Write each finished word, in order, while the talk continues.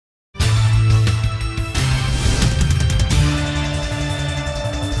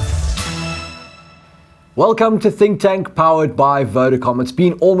Welcome to Think Tank, powered by Vodacom. It's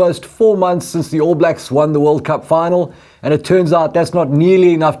been almost 4 months since the All Blacks won the World Cup final, and it turns out that's not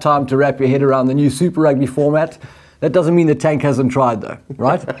nearly enough time to wrap your head around the new Super Rugby format. That doesn't mean the Tank hasn't tried though,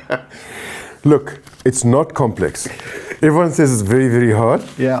 right? Look, it's not complex. Everyone says it's very, very hard.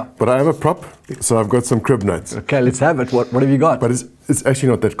 Yeah. But I am a prop, so I've got some crib notes. Okay, let's have it. What have you got? But it's actually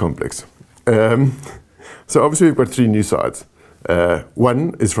not that complex. So obviously we've got 3 new sides.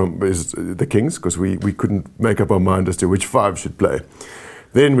 One is the Kings, because we couldn't make up our mind as to which 5 should play.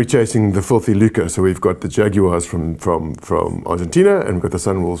 Then we're chasing the filthy Luca, so we've got the Jaguars from Argentina, and we've got the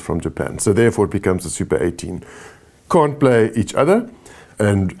Sunwolves from Japan. So therefore it becomes the Super 18. Can't play each other,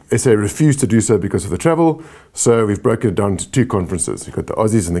 and SA refused to do so because of the travel, so we've broken it down to 2 conferences. We've got the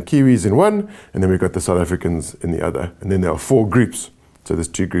Aussies and the Kiwis in one, and then we've got the South Africans in the other. And then there are 4 groups, so there's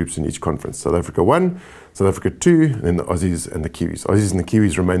 2 groups in each conference. South Africa 1, South Africa 2, and then the Aussies and the Kiwis. Aussies and the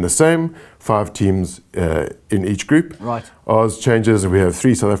Kiwis remain the same, 5 teams in each group. Right. Ours changes, and we have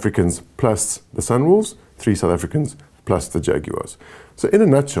 3 South Africans plus the Sunwolves, 3 South Africans plus the Jaguars. So in a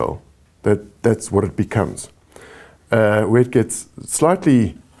nutshell, that's what it becomes. Where it gets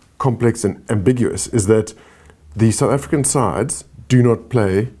slightly complex and ambiguous is that the South African sides do not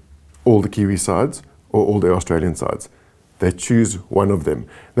play all the Kiwi sides or all the Australian sides. They choose one of them.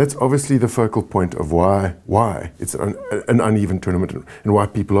 That's obviously the focal point of why it's an uneven tournament and why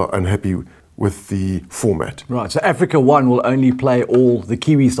people are unhappy with the format. Right, so Africa 1 will only play all the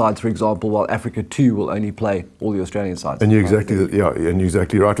Kiwi sides, for example, while Africa 2 will only play all the Australian sides. And you're exactly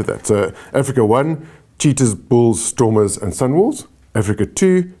right with that. So Africa 1, Cheetahs, Bulls, Stormers and Sunwolves. Africa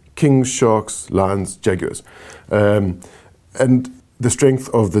 2, Kings, Sharks, Lions, Jaguars. And the strength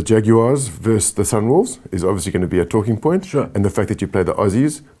of the Jaguars versus the Sunwolves is obviously going to be a talking point. Sure. And the fact that you play the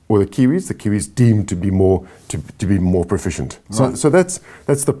Aussies or the Kiwis deemed to be more proficient. Right. So that's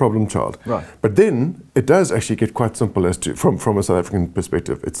the problem child. Right. But then it does actually get quite simple as to from a South African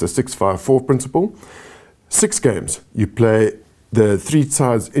perspective. It's the 6-5-4 principle. 6 games you play the 3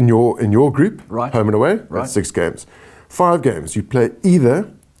 sides in your group, right, home and away. Right. That's 6 games. 5 games you play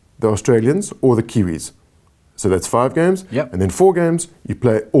either the Australians or the Kiwis. So that's 5 games. Yep. And then 4 games, you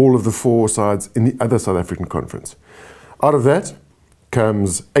play all of the 4 sides in the other South African conference. Out of that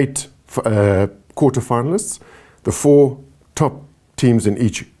comes 8 quarterfinalists, the 4 top teams in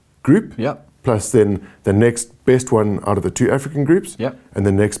each group, yep, plus then the next best one out of the 2 African groups, yep, and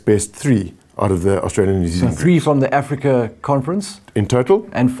the next best 3 out of the Australian and New Zealand. So 3 from the Africa conference in total,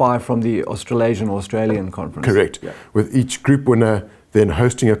 and 5 from the Australasian or Australian conference. Correct. Yep. With each group winner then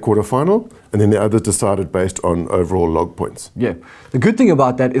hosting a quarterfinal, and then the others decided based on overall log points. Yeah. The good thing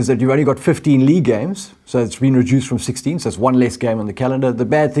about that is that you've only got 15 league games, so it's been reduced from 16, so it's 1 less game on the calendar. The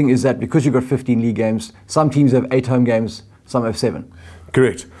bad thing is that because you've got 15 league games, some teams have 8 home games, some have 7.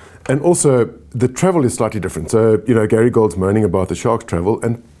 Correct. And also, the travel is slightly different. So, Gary Gold's moaning about the Sharks travel,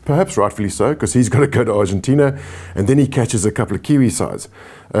 and perhaps rightfully so, because he's got to go to Argentina, and then he catches a couple of Kiwi sides.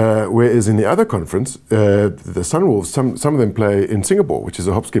 Whereas in the other conference, the Sunwolves, some of them play in Singapore, which is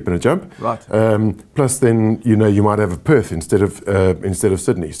a hop, skip and a jump. Right. Plus then, you might have a Perth instead of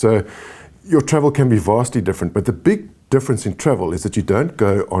Sydney. So your travel can be vastly different, but the big difference in travel is that you don't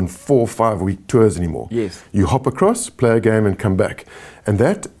go on 4 or 5 week tours anymore. Yes. You hop across, play a game and come back. And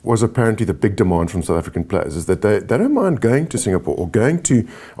that was apparently the big demand from South African players, is that they don't mind going to Singapore or going to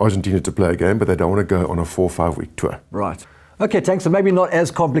Argentina to play a game, but they don't want to go on a 4 or 5 week tour. Right. Okay, Tank, so maybe not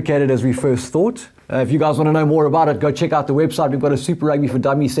as complicated as we first thought. If you guys want to know more about it, go check out the website. We've got a Super Rugby for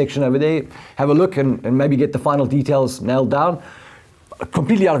Dummies section over there. Have a look and maybe get the final details nailed down.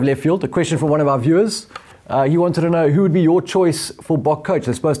 Completely out of left field, a question from one of our viewers. He wanted to know who would be your choice for Bok coach.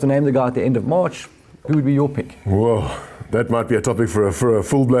 They're supposed to name the guy at the end of March. Who would be your pick? Whoa, that might be a topic for a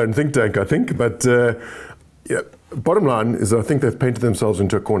full-blown think tank, I think. But yeah, bottom line is I think they've painted themselves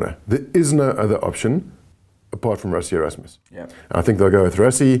into a corner. There is no other option apart from Rassie Erasmus. Yeah. I think they'll go with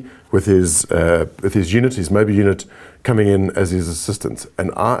Rassie with his unit, his Moby unit, coming in as his assistant. And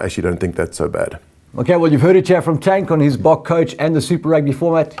I actually don't think that's so bad. Okay, well, you've heard it here from Tank on his Bok coach and the Super Rugby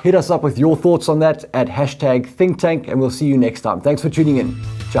format. Hit us up with your thoughts on that at #ThinkTank, and we'll see you next time. Thanks for tuning in.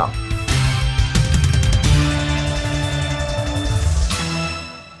 Ciao.